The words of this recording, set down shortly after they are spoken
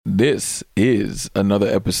This is another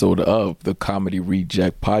episode of the Comedy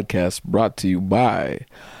Reject Podcast, brought to you by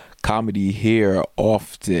Comedy Here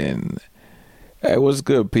Often. Hey, what's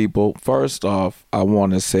good, people? First off, I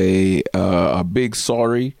want to say a big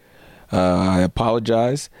sorry. I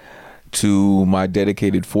apologize to my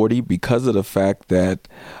dedicated 40 because of the fact that,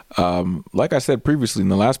 like I said previously in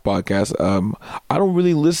the last podcast, I don't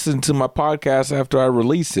really listen to my podcast after I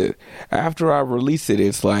release it. After I release it,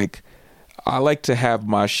 it's like I like to have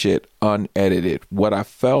my shit unedited. What I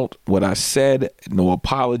felt, what I said, no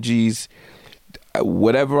apologies.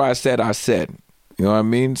 Whatever I said, I said. You know what I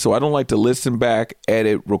mean? So I don't like to listen back,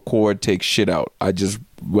 edit, record, take shit out.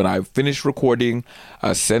 When I finish recording,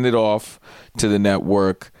 I send it off to the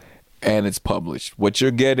network and it's published. What you're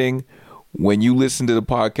getting when you listen to the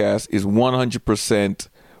podcast is 100%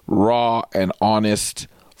 raw and honest,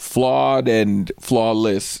 flawed and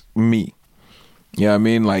flawless me. You know what I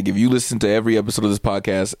mean? Like, if you listen to every episode of this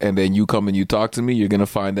podcast and then you come and you talk to me, you're going to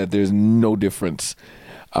find that there's no difference.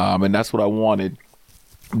 And that's what I wanted.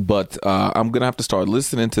 But I'm going to have to start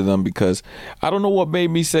listening to them because I don't know what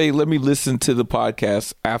made me say, let me listen to the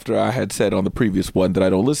podcast after I had said on the previous one that I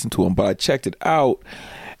don't listen to them. But I checked it out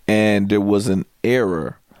and there was an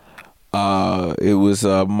error. It was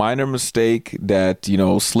a minor mistake that,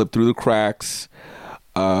 slipped through the cracks.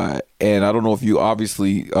 And I don't know if you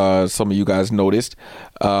obviously, some of you guys noticed,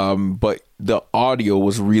 but the audio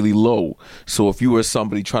was really low. So if you were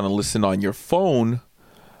somebody trying to listen on your phone,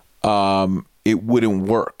 it wouldn't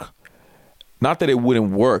work. Not that it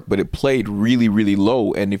wouldn't work, but it played really, really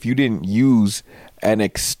low. And if you didn't use an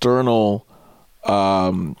external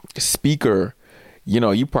speaker,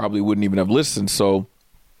 you probably wouldn't even have listened. So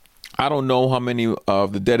I don't know how many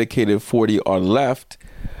of the dedicated 40 are left.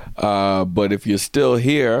 But if you're still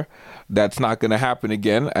here, that's not going to happen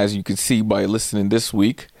again, as you can see by listening this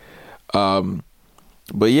week. But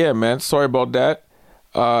yeah, man, sorry about that.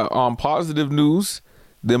 On positive news,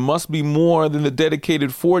 there must be more than the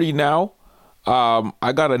dedicated 40 now.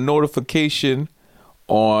 I got a notification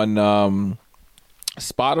on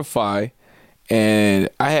Spotify, and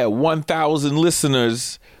I had 1,000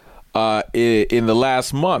 listeners in the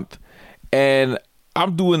last month. And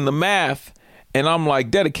I'm doing the math. And I'm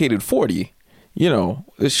like, dedicated 40,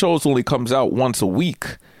 this show only comes out once a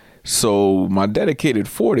week. So my dedicated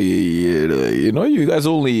 40, you guys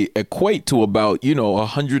only equate to about,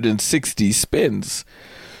 160 spins.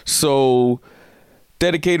 So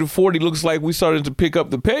dedicated 40 looks like we started to pick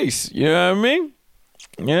up the pace. You know what I mean?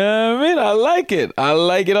 I like it. I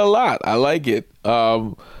like it a lot. I like it.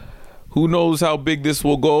 Who knows how big this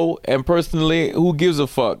will go? And personally, who gives a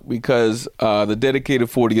fuck? Because the dedicated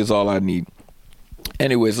 40 is all I need.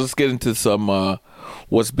 Anyways, let's get into some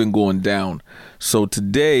what's been going down. So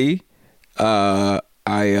today, I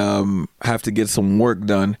have to get some work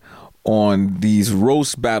done on these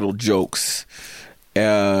roast battle jokes.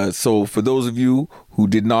 So for those of you who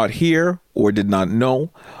did not hear or did not know,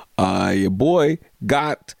 your boy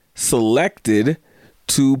got selected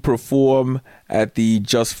to perform at the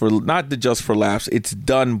not the Just for Laughs, it's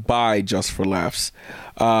done by Just for Laughs.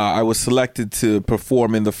 I was selected to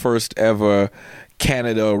perform in the first ever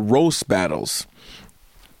Canada roast battles.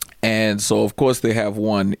 And so, of course, they have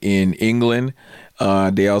one in England.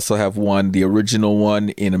 They also have the original one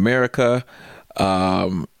in America.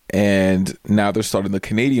 And now they're starting the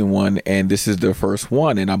Canadian one, and this is their first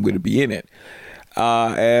one, and I'm going to be in it.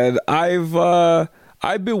 And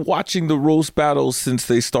I've been watching the roast battles since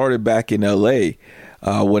they started back in LA,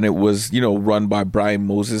 when it was, run by Brian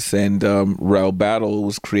Moses and Rel Battle. It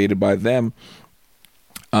was created by them.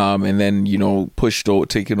 And then,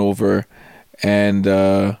 taken over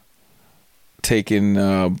and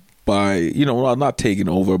taken by, well, not taken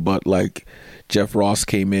over, but like Jeff Ross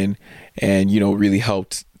came in and, really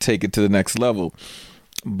helped take it to the next level.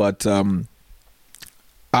 But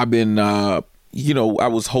I've been, I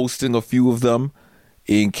was hosting a few of them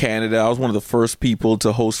in Canada. I was one of the first people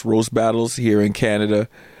to host roast battles here in Canada.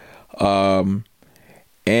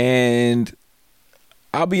 And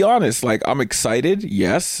I'll be honest, like, I'm excited.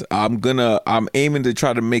 Yes, I'm aiming to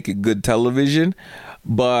try to make it good television,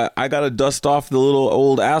 but I got to dust off the little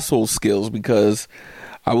old asshole skills because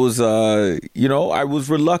I was, I was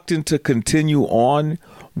reluctant to continue on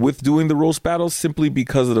with doing the roast battles simply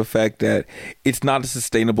because of the fact that it's not a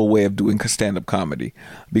sustainable way of doing stand-up comedy,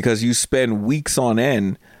 because you spend weeks on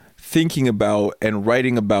end thinking about and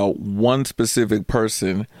writing about one specific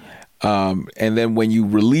person. And then when you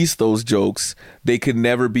release those jokes, they could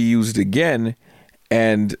never be used again.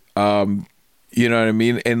 And, you know what I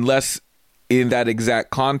mean? Unless in that exact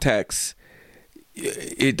context,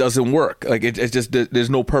 it doesn't work. Like it's just, there's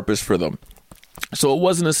no purpose for them. So it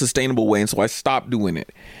wasn't a sustainable way, and so I stopped doing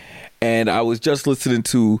it. And I was just listening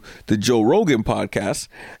to the Joe Rogan podcast,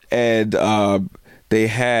 and they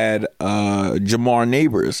had Jamar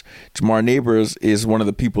Neighbors. Jamar Neighbors is one of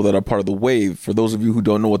the people that are part of The Wave. For those of you who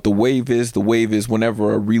don't know what The Wave is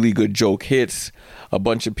whenever a really good joke hits, a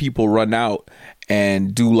bunch of people run out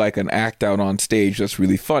and do like an act out on stage that's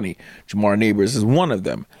really funny. Jamar Neighbors is one of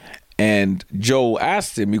them. And Joe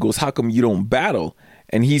asked him, he goes, how come you don't battle?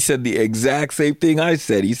 And he said the exact same thing I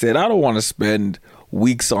said. He said, I don't want to spend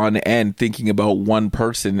weeks on end thinking about one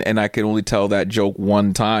person and I can only tell that joke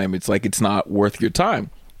one time. It's like, it's not worth your time.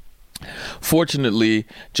 Fortunately,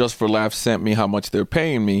 Just for Laughs sent me how much they're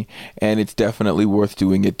paying me, and it's definitely worth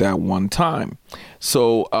doing it that one time.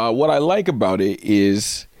 So what I like about it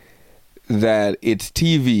is that it's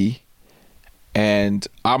TV, and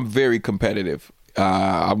I'm very competitive.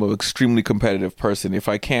 I'm an extremely competitive person. If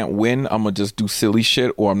I can't win, I'm going to just do silly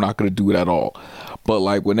shit, or I'm not going to do it at all. But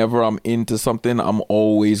like whenever I'm into something, I'm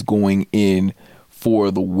always going in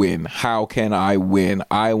for the win. How can I win?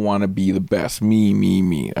 I want to be the best.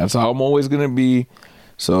 Me. That's how I'm always going to be.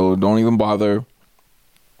 So don't even bother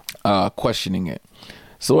questioning it.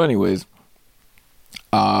 So anyways,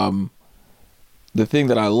 the thing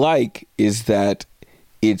that I like is that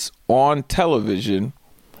it's on television,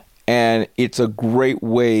 and it's a great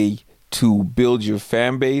way to build your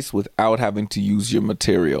fan base without having to use your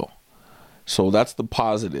material. So that's the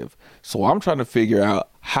positive. So I'm trying to figure out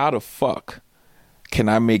how the fuck can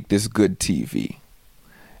I make this good TV?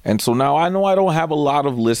 And so now I know I don't have a lot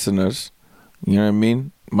of listeners. You know what I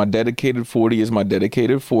mean? My dedicated 40 is my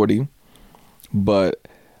dedicated 40. But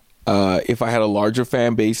if I had a larger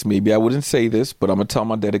fan base, maybe I wouldn't say this, but I'm going to tell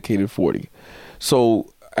my dedicated 40.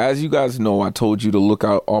 So as you guys know, I told you to look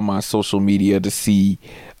out on my social media to see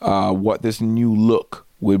what this new look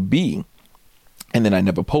would be. And then I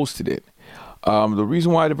never posted it. The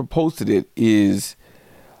reason why I never posted it is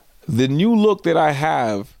the new look that I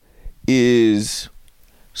have is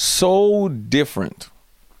so different.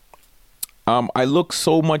 I look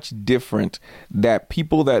so much different that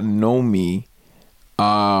people that know me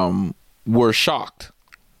were shocked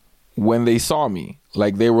when they saw me.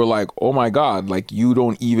 Like, they were like, oh my God, like, you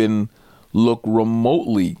don't even look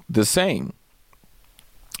remotely the same.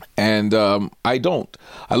 And I don't.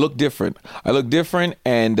 I look different.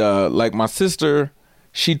 And like my sister,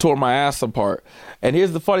 she tore my ass apart. And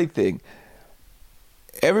here's the funny thing.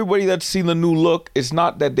 Everybody that's seen the new look, it's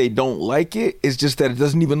not that they don't like it. It's just that it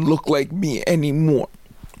doesn't even look like me anymore.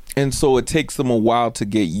 And so it takes them a while to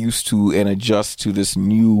get used to and adjust to this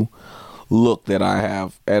new look that I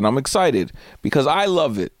have. And I'm excited because I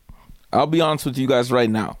love it. I'll be honest with you guys right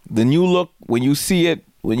now. The new look, when you see it,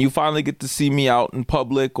 when you finally get to see me out in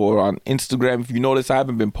public or on Instagram, if you notice, I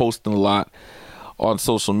haven't been posting a lot on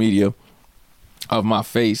social media of my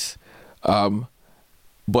face.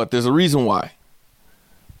 But there's a reason why.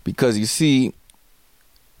 Because you see,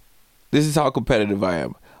 this is how competitive I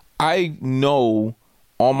am. I know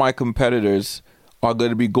all my competitors are going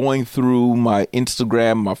to be going through my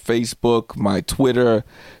Instagram, my Facebook, my Twitter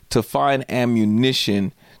to find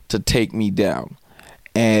ammunition to take me down.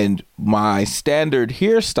 And my standard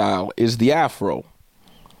hairstyle is the afro.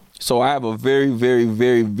 So I have a very, very,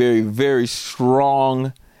 very, very, very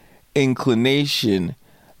strong inclination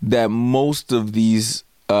that most of these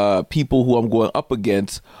people who I'm going up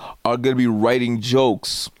against are going to be writing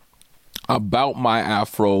jokes about my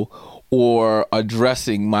afro or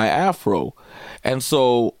addressing my afro. And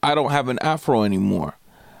so I don't have an afro anymore.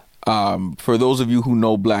 For those of you who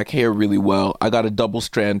know black hair really well, I got a double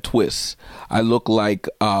strand twist. I look like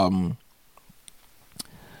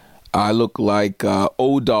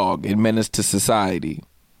O-Dog in Menace to Society.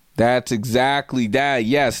 That's exactly that.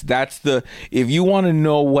 Yes, that's the. If you want to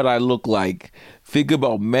know what I look like, think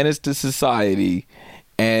about Menace to Society,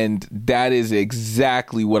 and that is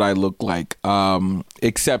exactly what I look like.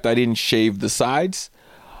 Except I didn't shave the sides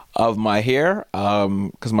of my hair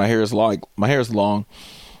because my hair is long.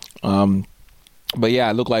 But yeah,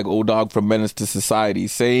 I look like O-Dog from Menace to Society.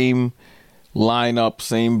 Same lineup,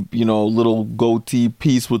 same, little goatee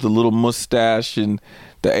piece with a little mustache, and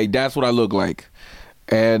that's what I look like.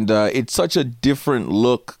 And it's such a different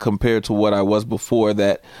look compared to what I was before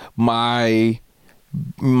that my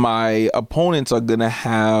opponents are gonna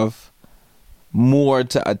have more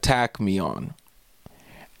to attack me on.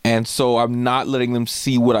 And so I'm not letting them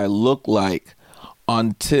see what I look like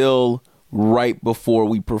until right before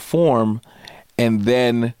we perform. And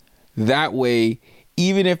then that way,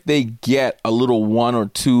 even if they get a little one or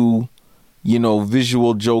two,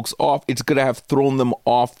 visual jokes off, it's going to have thrown them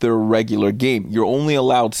off their regular game. You're only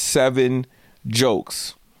allowed 7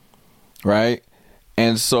 jokes. right?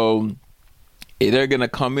 And so they're going to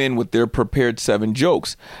come in with their prepared 7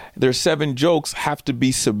 jokes. Their 7 jokes have to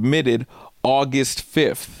be submitted August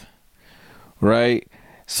 5th, right?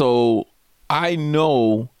 So I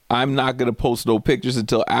know I'm not going to post no pictures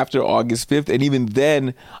until after August 5th. And even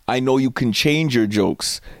then, I know you can change your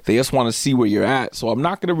jokes. They just want to see where you're at. So I'm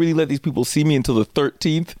not going to really let these people see me until the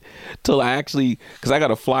 13th, till I actually, because I got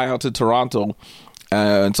to fly out to Toronto.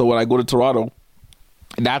 And so when I go to Toronto,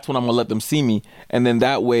 that's when I'm going to let them see me. And then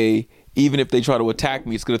that way, even if they try to attack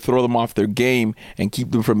me, it's going to throw them off their game and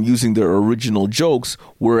keep them from using their original jokes.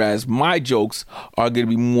 Whereas my jokes are going to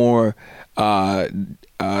be more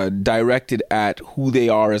directed at who they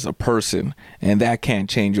are as a person. And that can't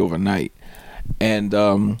change overnight. And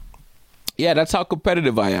yeah, that's how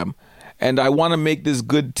competitive I am. And I want to make this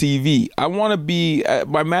good TV. I want to be,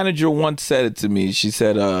 my manager once said it to me. She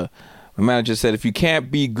said, my manager said, if you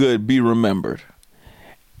can't be good, be remembered.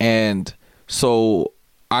 And so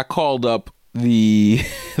I called up the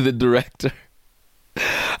director.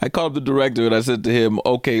 I called up the director and I said to him,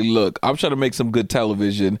 okay, look, I'm trying to make some good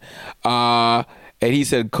television. And he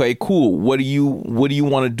said, okay, cool. What do you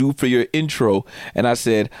want to do for your intro? And I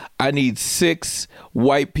said, I need 6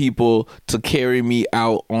 white people to carry me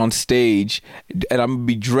out on stage. And I'm going to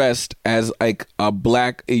be dressed as like a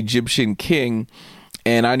black Egyptian king.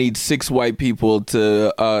 And I need 6 white people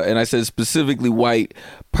to, and I said specifically white,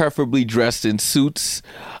 preferably dressed in suits.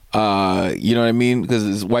 You know what I mean? Because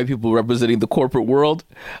it's white people representing the corporate world,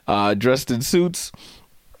 dressed in suits.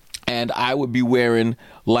 And I would be wearing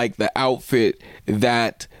like the outfit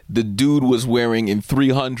that the dude was wearing in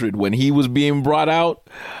 300 when he was being brought out.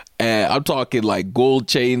 And I'm talking like gold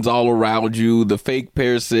chains all around you, the fake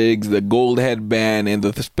piercings, the gold headband, and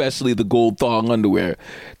especially the gold thong underwear.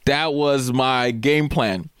 That was my game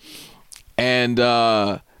plan. And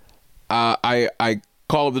I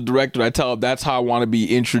call up the director. I tell him that's how I want to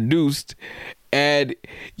be introduced. And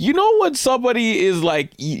you know when somebody is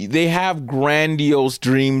like, they have grandiose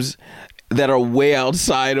dreams that are way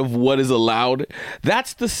outside of what is allowed?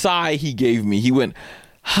 That's the sigh he gave me. He went,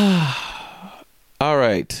 all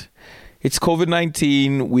right. It's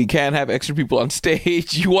COVID-19. We can't have extra people on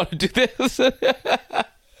stage. You want to do this?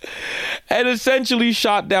 And essentially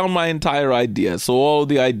shot down my entire idea. So all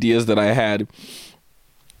the ideas that I had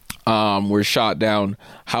were shot down.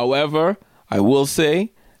 However, I will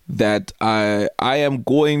say that I am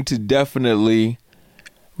going to definitely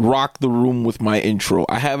rock the room with my intro.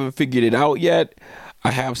 I haven't figured it out yet. I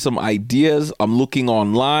have some ideas. I'm looking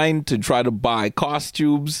online to try to buy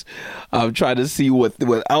costumes. I'm trying to see what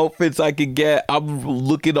outfits I can get. I'm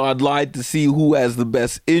looking online to see who has the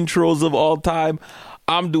best intros of all time.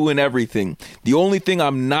 I'm doing everything. The only thing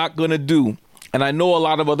I'm not going to do, and I know a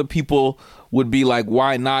lot of other people would be like,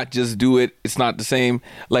 why not just do it? It's not the same.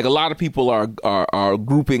 Like a lot of people are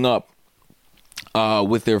grouping up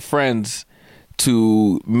with their friends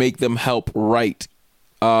to make them help write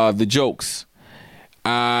the jokes.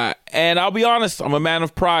 And I'll be honest, I'm a man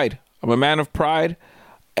of pride.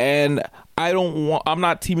 And I'm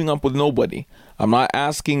not teaming up with nobody. I'm not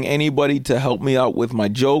asking anybody to help me out with my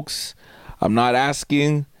jokes. I'm not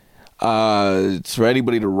asking for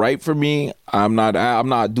anybody to write for me. I'm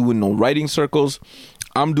not doing no writing circles.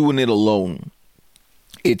 I'm doing it alone.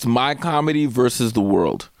 It's my comedy versus the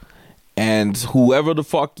world. And whoever the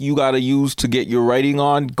fuck you gotta use to get your writing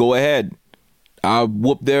on, go ahead. I'll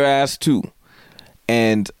whoop their ass too.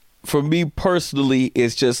 And for me personally,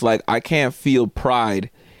 it's just like I can't feel pride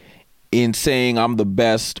in saying I'm the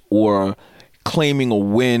best or claiming a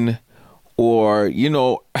win or, you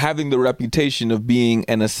know, having the reputation of being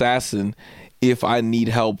an assassin if I need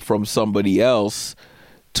help from somebody else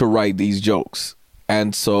to write these jokes.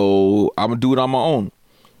 And so I'm going to do it on my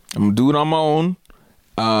own.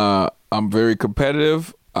 I'm very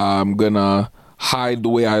competitive. I'm going to hide the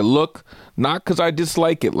way I look, not because I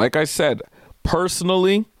dislike it. Like I said,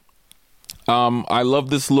 personally, I love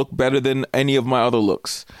this look better than any of my other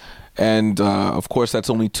looks. And of course, that's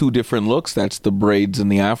only 2 different looks. That's the braids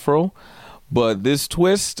and the afro. But this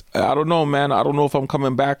twist, I don't know, man. I don't know if I'm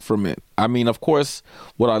coming back from it. I mean, of course,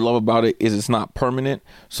 what I love about it is it's not permanent.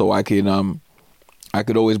 So I could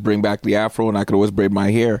always bring back the afro and I could always braid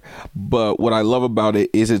my hair. But what I love about it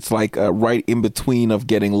is it's like right in between of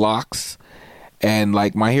getting locks. And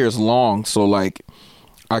like my hair is long. So like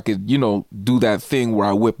I could, you know, do that thing where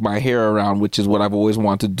I whip my hair around, which is what I've always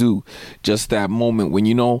wanted to do. Just that moment when,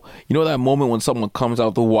 you know that moment when someone comes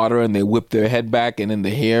out the water and they whip their head back and then the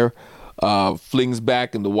hair flings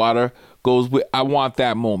back and the water goes with. I want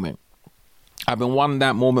that moment. I've been wanting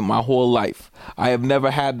that moment my whole life. I have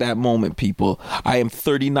never had that moment, people. I am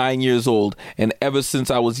 39 years old, and ever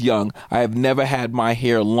since I was young, I have never had my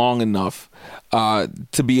hair long enough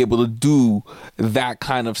to be able to do that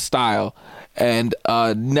kind of style, and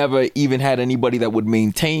never even had anybody that would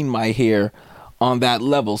maintain my hair on that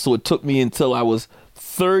level. So it took me until I was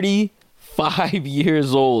 35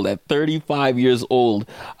 years old. At 35 years old,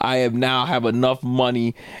 I now have enough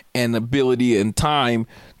money and ability and time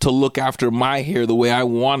to look after my hair the way I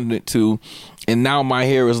wanted it to. And now my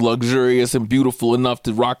hair is luxurious and beautiful enough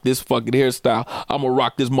to rock this fucking hairstyle. I'm gonna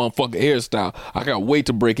rock this motherfucking hairstyle. I can't wait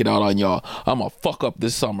to break it out on y'all. I'm gonna fuck up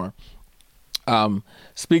this summer.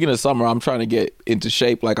 Speaking of summer, I'm trying to get into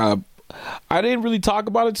shape. Like I didn't really talk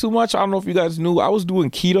about it too much. I don't know if you guys knew. I was doing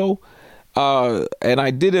keto. And I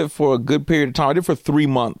did it for a good period of time. I did it for 3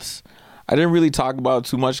 months. I didn't really talk about it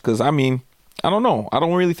too much because, I mean, I don't know. I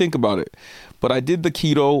don't really think about it. But I did the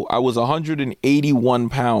keto. I was 181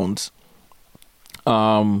 pounds.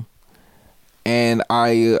 And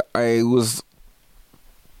I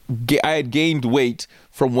had gained weight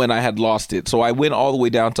from when I had lost it. So I went all the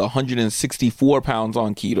way down to 164 pounds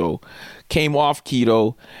on keto, came off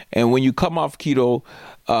keto. And when you come off keto,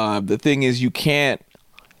 the thing is you can't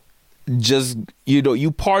just,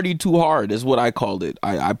 you party too hard is what I called it.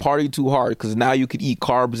 I partied too hard because now you could eat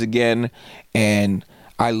carbs again. And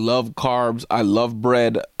I love carbs. I love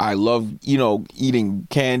bread. I love, eating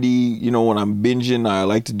candy. When I'm binging, I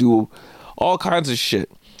like to do all kinds of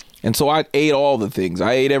shit. And so I ate all the things.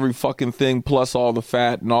 I ate every fucking thing plus all the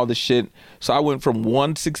fat and all the shit. So I went from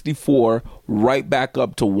 164 right back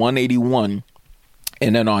up to 181.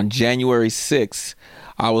 And then on January 6th,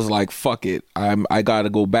 I was like, fuck it. I got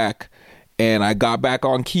to go back. And I got back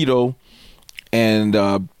on keto. And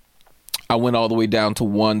I went all the way down to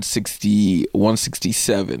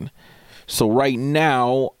 167. So right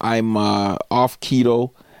now I'm off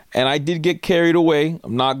keto, and I did get carried away.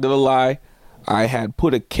 I'm not gonna lie. I had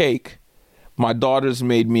put a cake. My daughters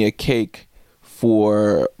made me a cake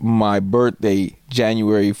for my birthday.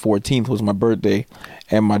 January 14th was my birthday,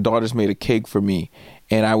 and my daughters made a cake for me,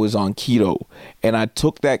 and I was on keto. And I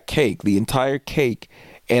took that cake, the entire cake,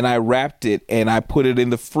 and I wrapped it and I put it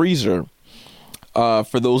in the freezer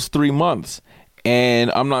for those 3 months.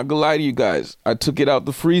 And I'm not gonna lie to you guys, I took it out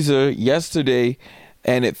the freezer yesterday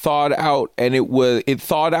and it thawed out, and it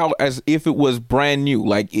thawed out as if it was brand new.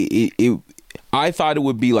 Like I thought it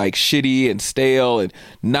would be like shitty and stale, and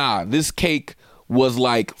nah, this cake was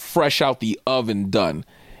like fresh out the oven done.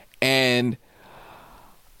 And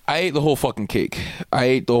I ate the whole fucking cake.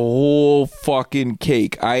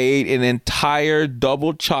 I ate an entire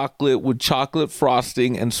double chocolate with chocolate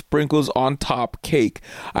frosting and sprinkles on top cake.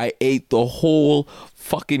 I ate the whole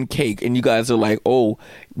fucking cake. And you guys are like, oh,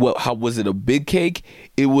 well, how was it, a big cake?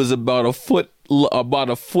 It was about a foot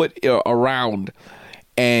around.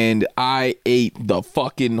 And I ate the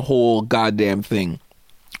fucking whole goddamn thing.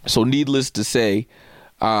 So needless to say,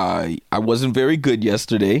 I wasn't very good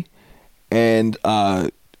yesterday. And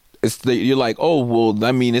you're like, oh, well,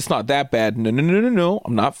 I mean, it's not that bad. No.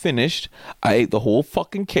 I'm not finished. I ate the whole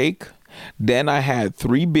fucking cake. Then I had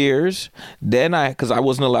 3 beers. Because I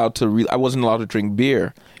wasn't allowed to drink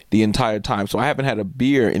beer the entire time. So I haven't had a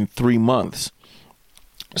beer in 3 months.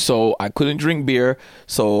 So I couldn't drink beer.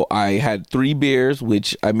 So I had 3 beers,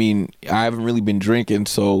 which, I mean, I haven't really been drinking.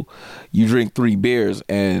 So you drink 3 beers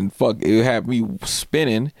and fuck, it had me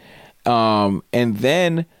spinning. And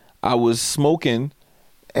then I was smoking,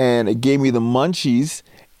 and it gave me the munchies.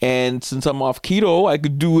 And since I'm off keto, I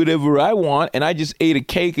could do whatever I want. And I just ate a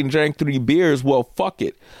cake and drank 3 beers. Well, fuck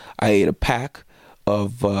it. I ate a pack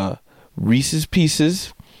of Reese's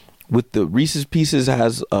Pieces. With the Reese's Pieces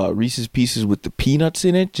has Reese's Pieces with the peanuts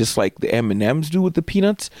in it, just like the M&Ms do with the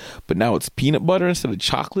peanuts. But now it's peanut butter instead of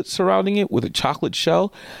chocolate surrounding it with a chocolate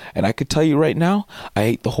shell. And I could tell you right now, I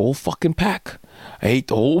ate the whole fucking pack. I ate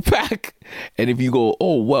the whole pack. And if you go,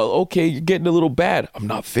 oh, well, okay, you're getting a little bad. I'm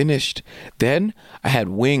not finished. Then I had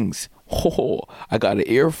wings. Oh, I got an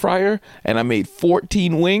air fryer and I made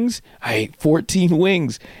 14 wings. I ate 14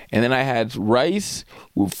 wings. And then I had rice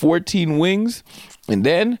with 14 wings. And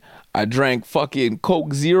then I drank fucking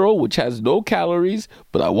Coke Zero, which has no calories,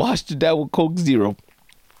 but I washed it down with Coke Zero.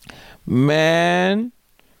 Man,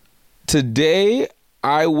 today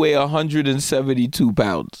I weigh 172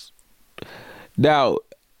 pounds. Now,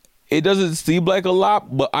 it doesn't seem like a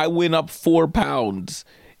lot, but I went up 4 pounds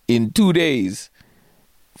in 2 days,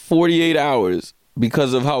 48 hours,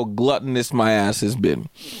 because of how gluttonous my ass has been.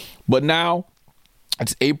 But now,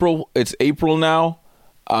 it's April now.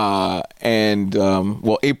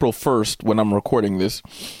 April 1st when I'm recording this,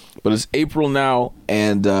 but it's April now,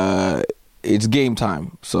 and it's game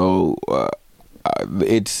time. So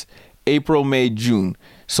it's April, May, June.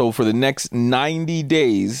 So for the next 90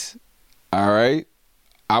 days, all right,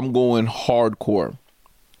 I'm going hardcore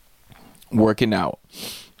working out.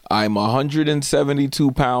 I'm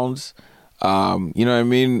 172 pounds. You know what I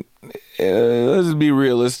mean? Let's be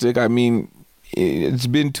realistic. I mean, it's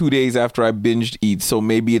been 2 days after I binged eat, so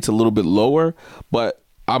maybe it's a little bit lower, but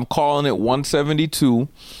I'm calling it 172.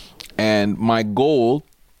 And my goal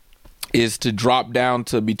is to drop down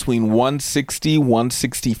to between 160,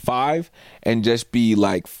 165 and just be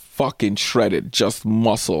like fucking shredded, just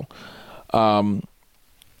muscle.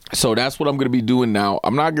 So that's what I'm going to be doing now.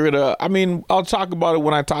 I'm not going to, I mean, I'll talk about it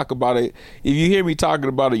when I talk about it. If you hear me talking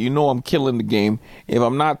about it, you know I'm killing the game. If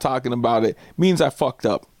I'm not talking about it, means I fucked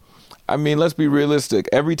up. I mean, let's be realistic.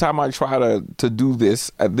 Every time I try to do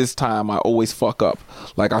this at this time, I always fuck up.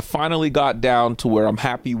 Like, I finally got down to where I'm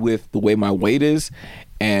happy with the way my weight is,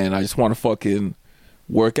 and I just want to fucking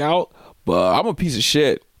work out. But I'm a piece of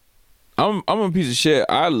shit. I'm a piece of shit.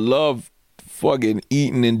 I love fucking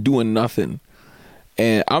eating and doing nothing.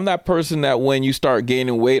 And I'm that person that when you start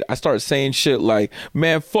gaining weight, I start saying shit like,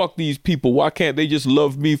 man, fuck these people. Why can't they just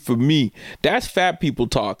love me for me? That's fat people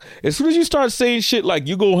talk. As soon as you start saying shit like,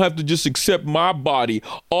 you're going to have to just accept my body.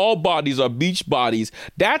 All bodies are beach bodies.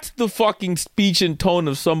 That's the fucking speech and tone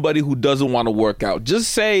of somebody who doesn't want to work out.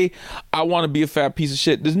 Just say, I want to be a fat piece of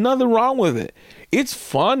shit. There's nothing wrong with it. It's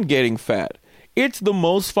fun getting fat. It's the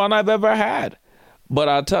most fun I've ever had. But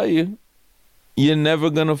I'll tell you, you're never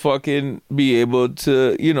gonna fucking be able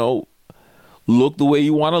to, you know, look the way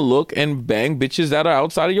you want to look and bang bitches that are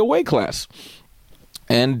outside of your weight class.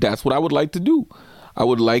 And that's what I would like to do. I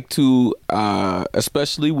would like to,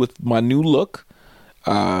 especially with my new look,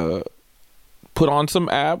 put on some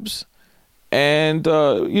abs and,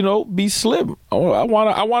 you know, be slim. I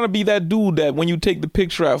want to be that dude that when you take the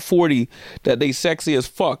picture at 40, that they sexy as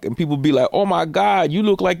fuck. And people be like, oh my God, you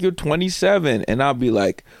look like you're 27. And I'll be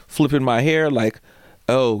like flipping my hair like,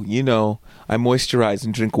 oh, you know, I moisturize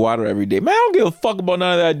and drink water every day. Man, I don't give a fuck about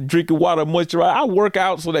none of that drinking water, moisturize. I work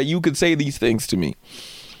out so that you can say these things to me.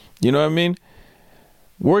 You know what I mean?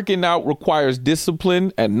 Working out requires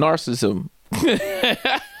discipline and narcissism.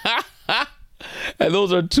 And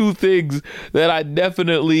those are two things that I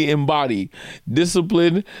definitely embody.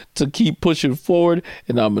 Discipline to keep pushing forward,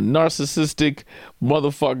 and I'm a narcissistic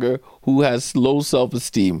motherfucker who has low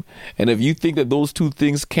self-esteem. And if you think that those two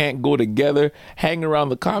things can't go together, hang around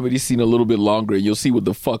the comedy scene a little bit longer and you'll see what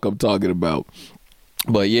the fuck I'm talking about.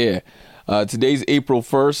 But yeah, today's April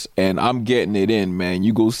 1st and I'm getting it in, man.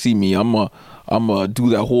 You go see me. I'm gonna do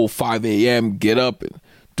that whole 5 a.m. get up and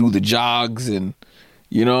do the jogs and,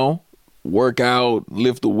 you know, work out,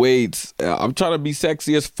 lift the weights. I'm trying to be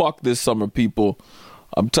sexy as fuck this summer, people.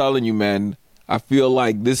 I'm telling you, man. I feel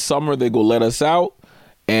like this summer they go let us out.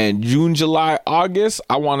 And June, July, August,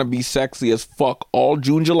 I want to be sexy as fuck all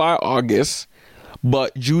June, July, August.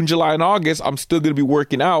 But June, July, and August, I'm still going to be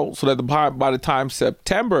working out so that by the time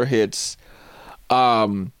September hits,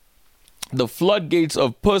 the floodgates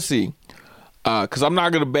of pussy, because I'm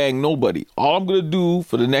not going to bang nobody. All I'm going to do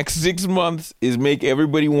for the next 6 months is make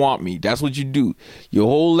everybody want me. That's what you do. You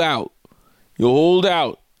hold out. You hold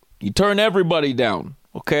out. You turn everybody down,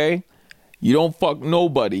 okay? You don't fuck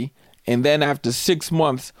nobody. And then after 6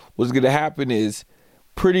 months, what's going to happen is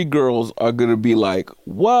pretty girls are going to be like,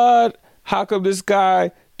 what? How come this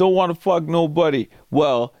guy don't want to fuck nobody?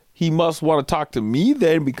 Well, he must want to talk to me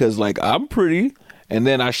then because, like, I'm pretty. And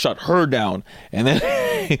then I shut her down. And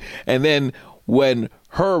then and then when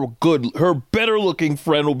her better looking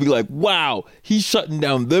friend will be like, wow, he's shutting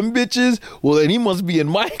down them bitches. Well, then he must be in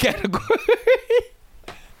my category.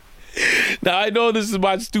 Now, I know this is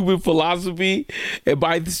my stupid philosophy and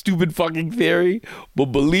my stupid fucking theory, but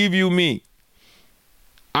believe you me,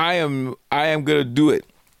 I am going to do it.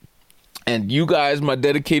 And you guys, my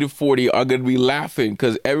dedicated 40, are going to be laughing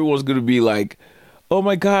because everyone's going to be like, oh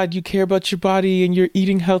my God, you care about your body and you're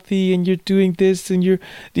eating healthy and you're doing this and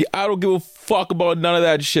I don't give a fuck about none of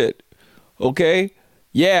that shit. Okay?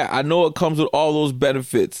 Yeah, I know it comes with all those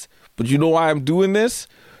benefits, but you know why I'm doing this?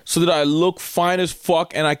 So that I look fine as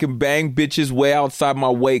fuck and I can bang bitches way outside my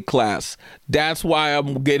weight class. That's why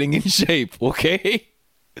I'm getting in shape, okay?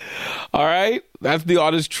 All right? That's the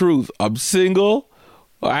honest truth. I'm single.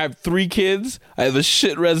 I have 3 kids. I have a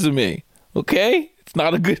shit resume, okay? It's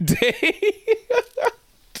not a good day.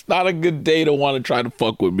 It's not a good day to want to try to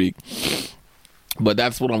fuck with me. But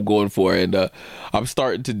that's what I'm going for. And I'm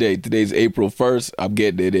starting today. Today's April 1st. I'm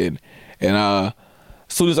getting it in. And as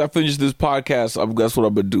soon as I finish this podcast, that's what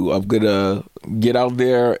I'm going to do. I'm going to get out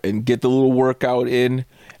there and get the little workout in.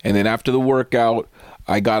 And then after the workout,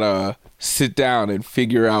 I got to sit down and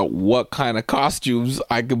figure out what kind of costumes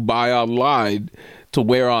I could buy online to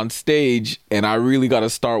wear on stage. And I really got to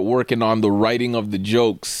start working on the writing of the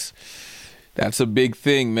jokes. That's a big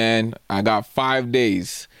thing, man. I got 5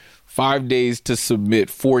 days. 5 days to submit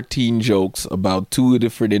 14 jokes about 2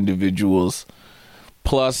 different individuals.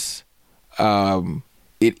 Plus,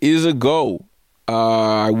 it is a go.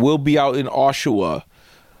 I will be out in Oshawa.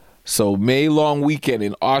 So May long weekend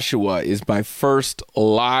in Oshawa is my first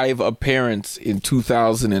live appearance in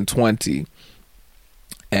 2020.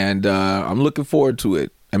 And I'm looking forward to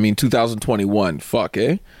it. I mean, 2021. Fuck,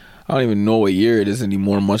 eh? I don't even know what year it is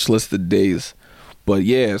anymore, much less the days. But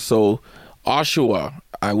yeah, so Oshawa.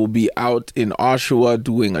 I will be out in Oshawa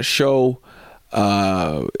doing a show.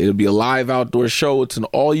 It'll be a live outdoor show. It's an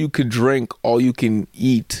all-you-can-drink,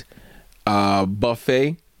 all-you-can-eat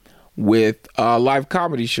buffet with a live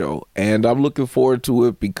comedy show. And I'm looking forward to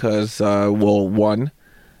it because, one,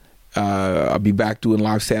 I'll be back doing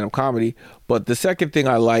live stand-up comedy. But the second thing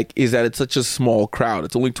I like is that it's such a small crowd.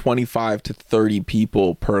 It's only 25 to 30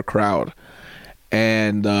 people per crowd.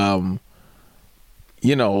 And,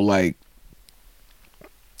 like,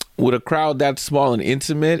 with a crowd that small and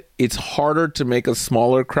intimate, it's harder to make a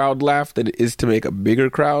smaller crowd laugh than it is to make a bigger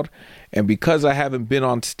crowd. And because I haven't been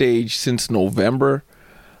on stage since November,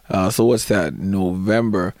 so what's that?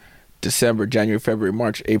 November, December, January, February,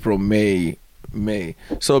 March, April, May.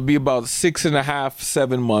 So it'll be about 6.5,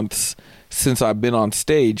 7 months since I've been on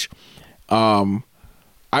stage.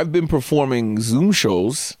 I've been performing Zoom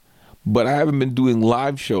shows, but I haven't been doing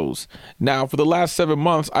live shows. Now, for the last 7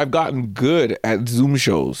 months, I've gotten good at Zoom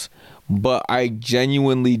shows, but I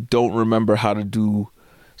genuinely don't remember how to do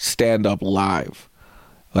stand-up live.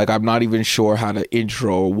 Like, I'm not even sure how to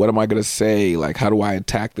intro. What am I going to say? Like, how do I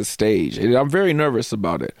attack the stage? And I'm very nervous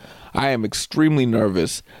about it. I am extremely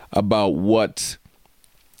nervous about what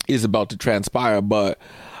is about to transpire. But,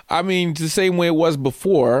 I mean, the same way it was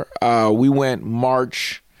before. We went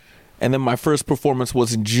March, and then my first performance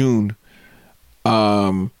was in June.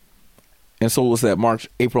 And so what was that? March,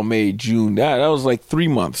 April, May, June. That was like 3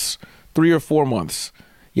 months. 3 or 4 months.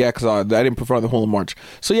 Yeah, because I didn't perform the whole of March.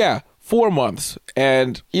 So, yeah. 4 months.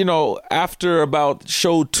 And, after about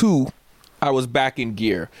show 2, I was back in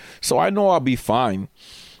gear. So I know I'll be fine.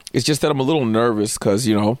 It's just that I'm a little nervous because,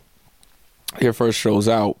 your first show's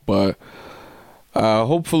out. But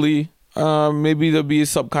hopefully, maybe there'll be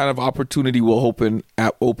some kind of opportunity will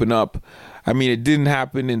open up. I mean, it didn't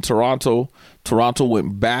happen in Toronto. Toronto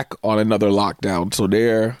went back on another lockdown. So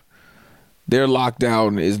their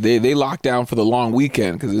lockdown is they locked down for the long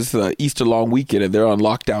weekend because it's the Easter long weekend and they're on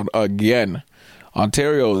lockdown again.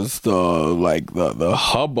 Ontario is the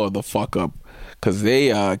hub of the fuck up because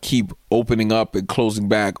they keep opening up and closing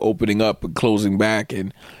back, opening up and closing back,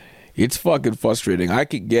 and it's fucking frustrating. I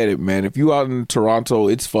could get it, man. If you out in Toronto,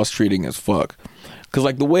 it's frustrating as fuck. Because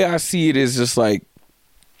like the way I see it is just like,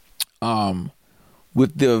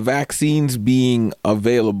 with the vaccines being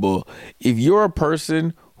available, if you're a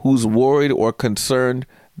person who's worried or concerned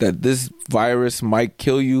that this virus might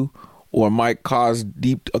kill you or might cause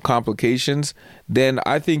deep complications, then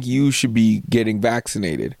I think you should be getting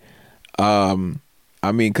vaccinated.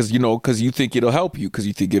 I mean, because you think it'll help you, because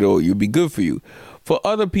you think it'll be good for you. For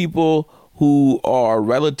other people who are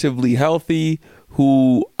relatively healthy,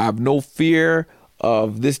 who have no fear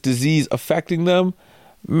of this disease affecting them,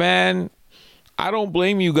 man, I don't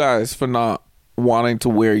blame you guys for not wanting to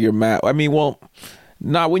wear your mask. I mean, well,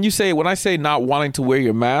 when I say not wanting to wear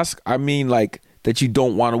your mask, I mean like that you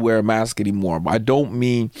don't want to wear a mask anymore. But I don't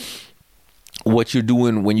mean what you're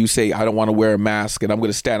doing when you say I don't want to wear a mask and I'm going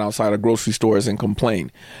to stand outside of grocery stores and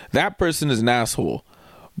complain. That person is an asshole,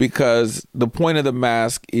 because the point of the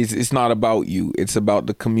mask is it's not about you. It's about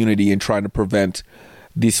the community and trying to prevent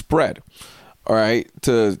the spread. All right,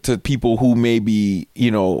 to people who may be,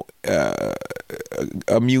 immune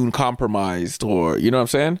compromised, or you know what I'm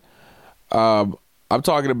saying. I'm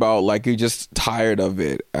talking about like you're just tired of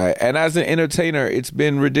it. And as an entertainer, it's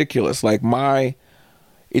been ridiculous. Like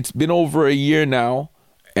it's been over a year now,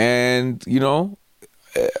 and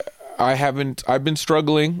I've been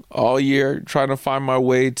struggling all year trying to find my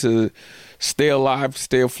way to stay alive,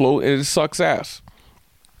 stay afloat, and it sucks ass.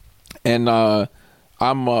 And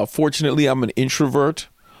fortunately I'm an introvert,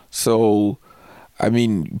 so I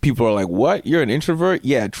mean, people are like, what? You're an introvert?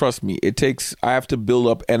 Yeah, trust me. I have to build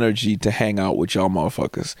up energy to hang out with y'all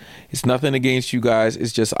motherfuckers. It's nothing against you guys.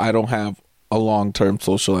 It's just I don't have a long-term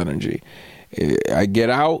social energy. I get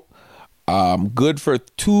out, good for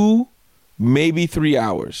 2, maybe 3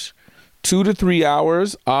 hours. 2 to 3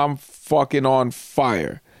 hours, I'm fucking on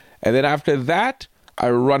fire. And then after that,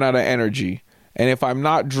 I run out of energy. And if I'm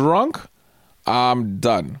not drunk, I'm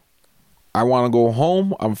done. I want to go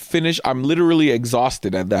home. I'm finished. I'm literally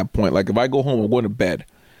exhausted at that point. Like if I go home, I'm going to bed.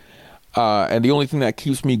 And the only thing that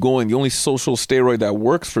keeps me going, the only social steroid that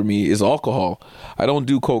works for me is alcohol. I don't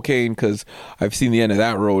do cocaine because I've seen the end of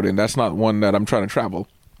that road, and that's not one that I'm trying to travel.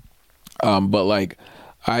 But like,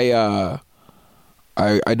 I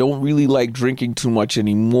don't really like drinking too much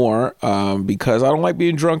anymore because I don't like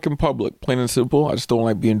being drunk in public. Plain and simple. I just don't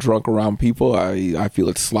like being drunk around people. I feel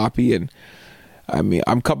it's sloppy, and I mean,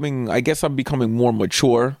 I guess I'm becoming more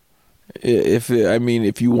mature. If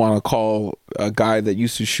you want to call a guy that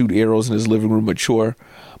used to shoot arrows in his living room mature,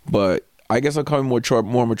 but I guess I'm becoming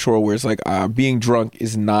more mature where it's like being drunk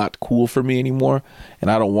is not cool for me anymore,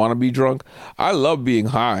 and I don't want to be drunk. I love being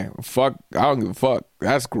high. Fuck, I don't give a fuck.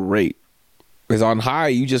 That's great. Because on high,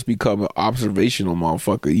 you just become an observational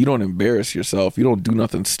motherfucker. You don't embarrass yourself. You don't do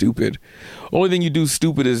nothing stupid. Only thing you do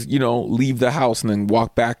stupid is, leave the house and then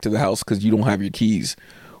walk back to the house because you don't have your keys,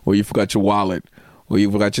 or you forgot your wallet, or you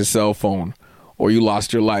forgot your cell phone, or you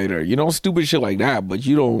lost your lighter. Stupid shit like that. But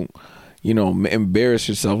you don't, embarrass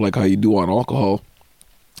yourself like how you do on alcohol.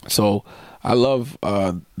 So I love,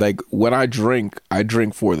 like when I drink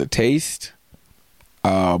for the taste.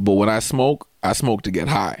 But when I smoke to get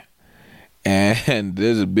high. And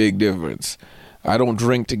there's a big difference. I don't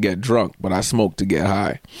drink to get drunk, but I smoke to get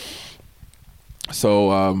high. So,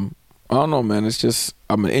 I don't know, man. It's just,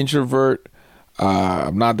 I'm an introvert.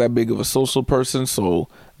 I'm not that big of a social person. So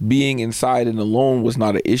being inside and alone was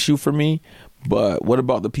not an issue for me. But what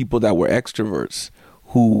about the people that were extroverts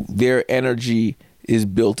who their energy is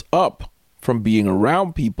built up from being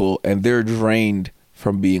around people and they're drained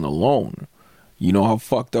from being alone? How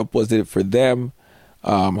fucked up was it for them?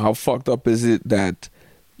 How fucked up is it that,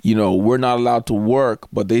 we're not allowed to work,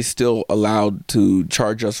 but they still allowed to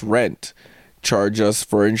charge us rent, charge us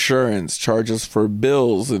for insurance, charge us for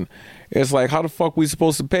bills. And it's like, how the fuck we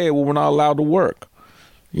supposed to pay it when we're not allowed to work?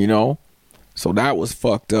 So that was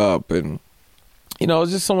fucked up. And,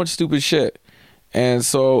 it's just so much stupid shit. And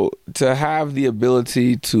so to have the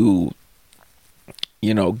ability to,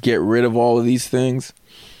 get rid of all of these things,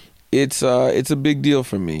 it's a big deal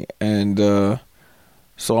for me. And,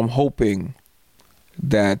 so I'm hoping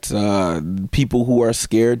that people who are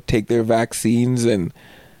scared take their vaccines and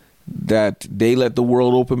that they let the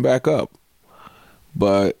world open back up.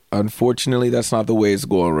 But unfortunately, that's not the way it's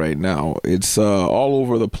going right now. It's all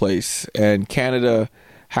over the place. And Canada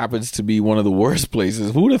happens to be one of the worst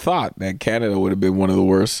places. Who would have thought that Canada would have been one of the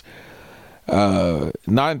worst?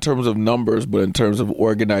 Not in terms of numbers, but in terms of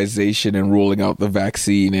organization and rolling out the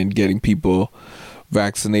vaccine and getting people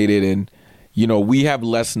vaccinated. And we have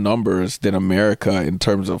less numbers than America in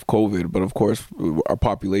terms of COVID, but of course our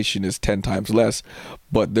population is 10 times less,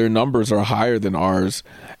 but their numbers are higher than ours,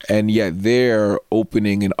 and yet they're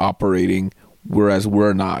opening and operating, whereas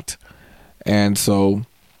we're not. And so,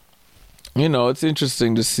 it's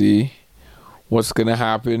interesting to see what's going to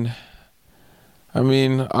happen. I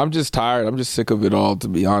mean, I'm just tired. I'm just sick of it all, to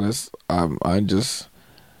be honest.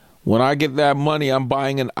 When I get that money, I'm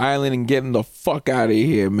buying an island and getting the fuck out of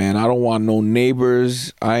here, man. I don't want no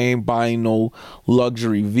neighbors. I ain't buying no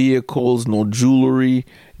luxury vehicles, no jewelry,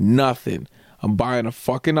 nothing. I'm buying a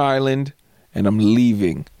fucking island and I'm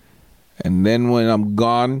leaving. And then when I'm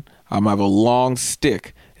gone, I'm gonna have a long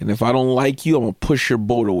stick. And if I don't like you, I'm gonna push your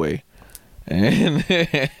boat away. And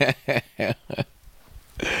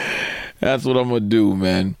that's what I'm gonna do,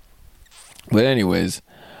 man. But anyways,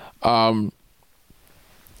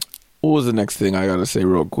 what was the next thing I gotta say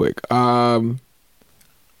real quick? Yeah,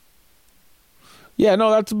 no,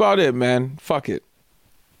 that's about it, man. Fuck it.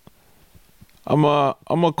 I'm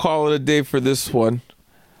gonna call it a day for this one.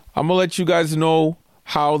 I'm gonna let you guys know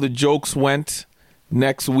how the jokes went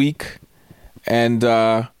next week, and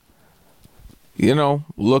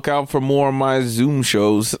look out for more of my Zoom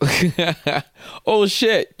shows. Oh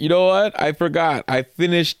shit, you know what? I forgot. I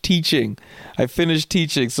finished teaching.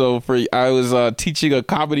 So I was teaching a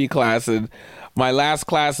comedy class, and my last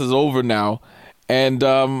class is over now. And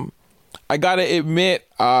I gotta admit,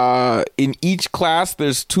 in each class,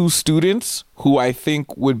 there's 2 students who I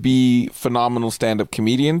think would be phenomenal stand-up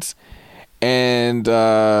comedians. And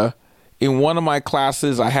in one of my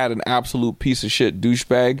classes, I had an absolute piece of shit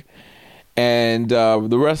douchebag. And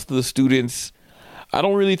the rest of the students, I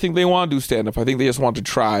don't really think they want to do stand-up. I think they just want to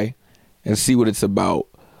try and see what it's about.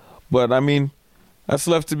 But, I mean, that's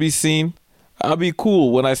left to be seen. I'll be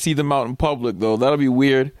cool when I see them out in public, though. That'll be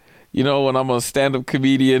weird. When I'm a stand-up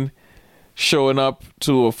comedian showing up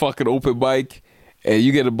to a fucking open mic and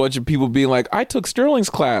you get a bunch of people being like, I took Sterling's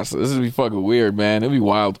class. This would be fucking weird, man. It'd be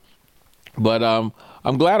wild. But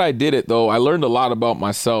I'm glad I did it, though. I learned a lot about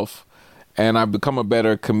myself. and I've become a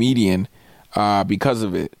better comedian because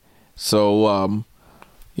of it. So,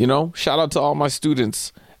 shout out to all my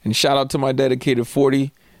students and shout out to my dedicated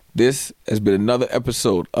 40. This has been another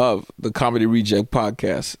episode of the Comedy Reject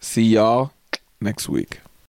Podcast. See y'all next week.